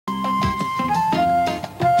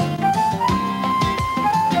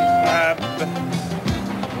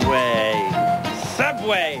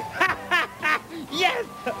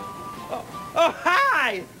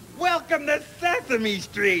welcome to Sesame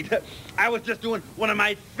Street. I was just doing one of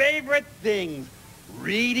my favorite things,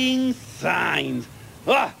 reading signs.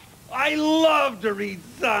 I love to read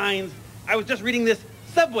signs. I was just reading this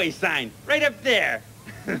subway sign right up there.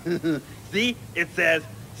 See, it says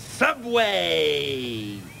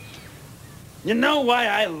Subway. You know why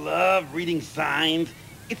I love reading signs?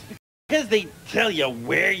 It's because they tell you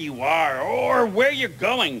where you are or where you're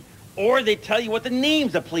going, or they tell you what the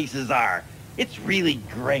names of places are. It's really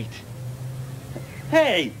great.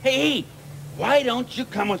 Hey, why don't you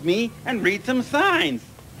come with me and read some signs?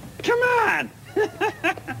 Come on.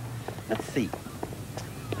 Let's see.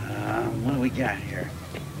 What do we got here?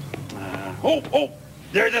 Oh,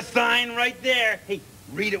 there's a sign right there. Hey,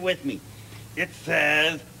 read it with me. It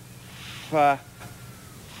says,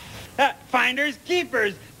 finders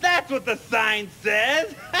keepers. That's what the sign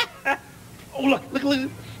says. Oh, look.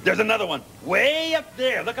 There's another one. Way up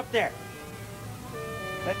there. Look up there.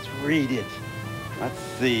 Let's read it. Let's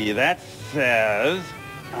see. That says,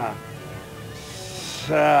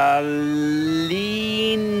 Selena's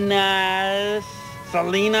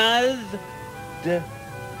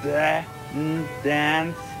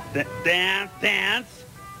dance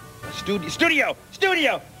studio.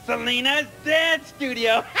 Selena's dance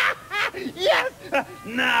studio. Yes!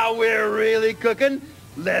 Now we're really cooking.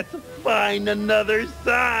 Let's find another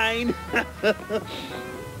sign.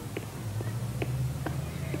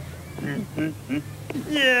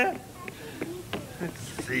 Yeah. Let's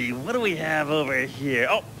see. What do we have over here?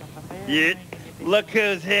 Oh, yeah. Look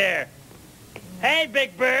who's here. Hey,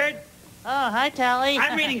 Big Bird. Oh, hi, Tally.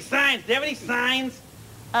 I'm reading signs. Do you have any signs?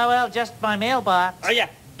 Oh, well, just my mailbox. Oh, yeah.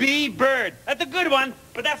 B. Bird. That's a good one,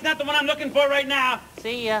 but that's not the one I'm looking for right now.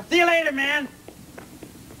 See ya. See you later, man.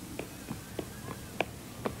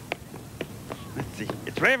 Let's see.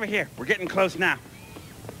 It's right over here. We're getting close now.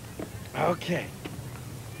 Okay.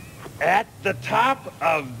 At the top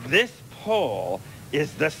of this pole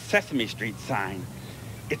is the Sesame Street sign.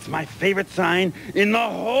 It's my favorite sign in the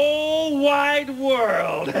whole wide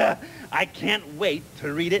world. I can't wait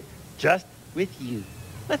to read it just with you.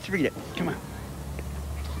 Let's read it. Come on.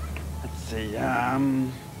 Let's see.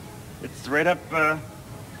 It's right up,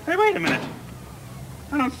 Hey, wait a minute.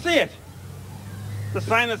 I don't see it. The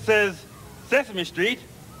sign that says Sesame Street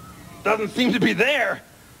doesn't seem to be there.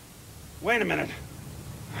 Wait a minute.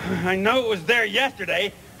 I know it was there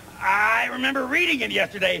yesterday. I remember reading it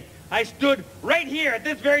yesterday. I stood right here at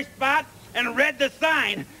this very spot and read the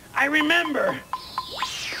sign. I remember.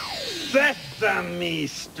 Sesame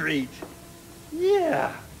Street.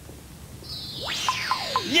 Yeah.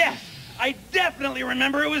 Yes, I definitely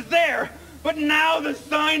remember it was there. But now the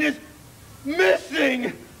sign is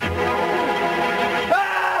missing.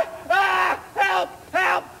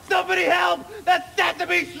 Help! Somebody help! The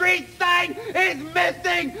Sesame Street sign is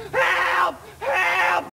missing! Help!